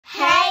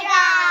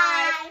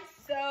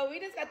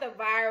got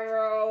the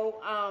viral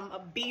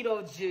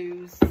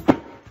Beetlejuice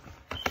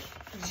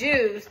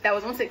juice that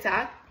was on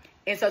TikTok.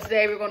 And so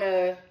today we're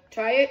gonna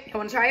try it. You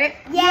wanna try it?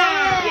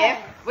 Yeah.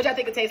 Yeah? What y'all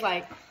think it tastes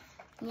like?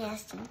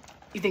 Nasty.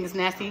 You think it's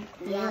nasty?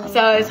 Yeah.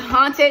 So it's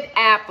haunted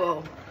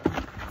apple.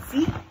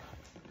 See?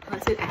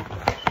 Haunted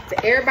apple. So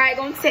everybody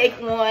gonna take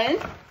one.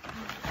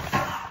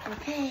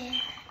 Okay.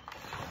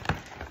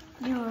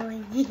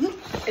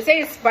 It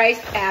says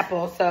spiced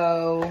apple,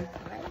 so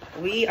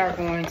we are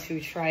going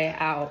to try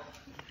it out.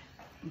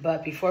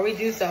 But before we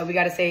do so, we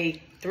gotta say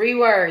 3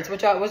 words.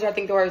 What y'all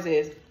think the words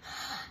is?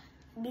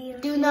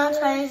 Do not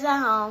try this at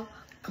home.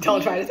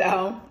 Don't try this at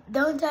home.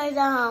 Don't try this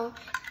at home.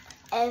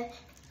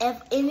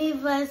 If any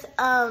of us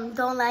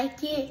don't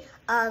like it,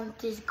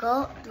 just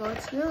go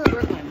to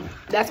Brooklyn.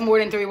 That's more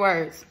than 3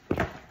 words.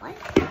 What?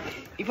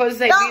 You're supposed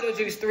to say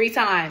Beetlejuice 3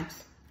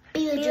 times.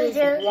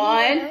 Beetlejuice.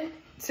 1,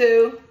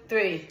 2,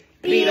 3.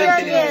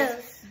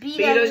 Beetlejuice.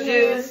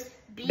 Beetlejuice.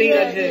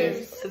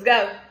 Beetlejuice. Let's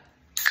go.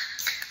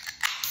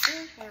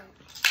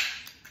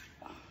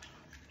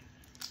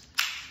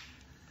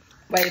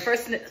 Wait,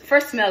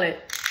 first smell it.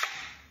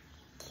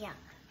 Yeah.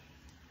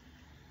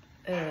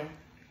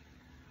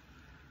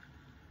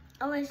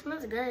 Oh, it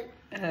smells good.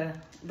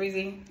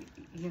 Breezy.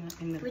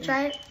 We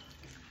try it?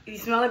 You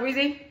smell it,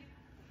 Breezy?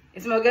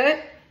 It smell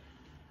good?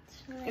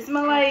 It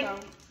smell like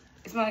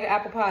an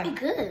apple pie. It's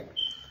good.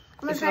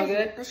 It smell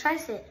good? Let's try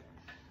it.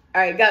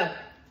 All right, go.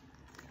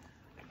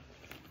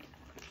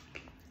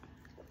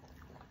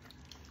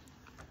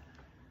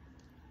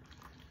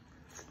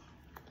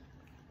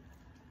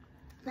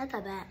 Not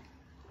that bad.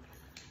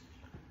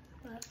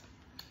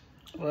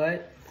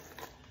 What?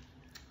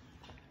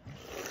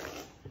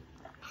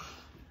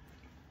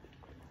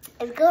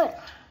 It's good.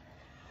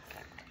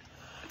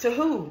 To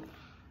who?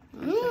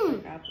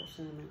 Apple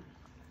cinnamon.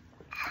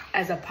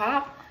 As a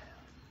pop?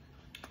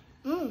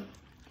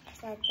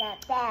 It's not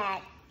that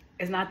bad.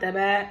 It's not that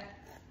bad?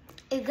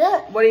 It's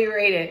good. What do you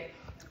rate it?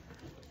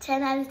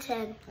 10 out of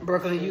 10.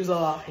 Brooklyn, you's a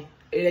lie.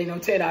 It ain't no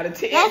 10 out of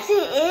 10. Yes, it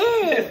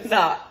is. It's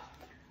not.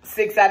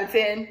 6 out of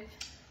 10?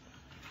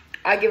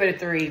 I give it a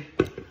 3.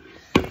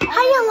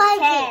 How you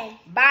like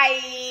it?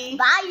 Bye.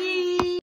 Bye.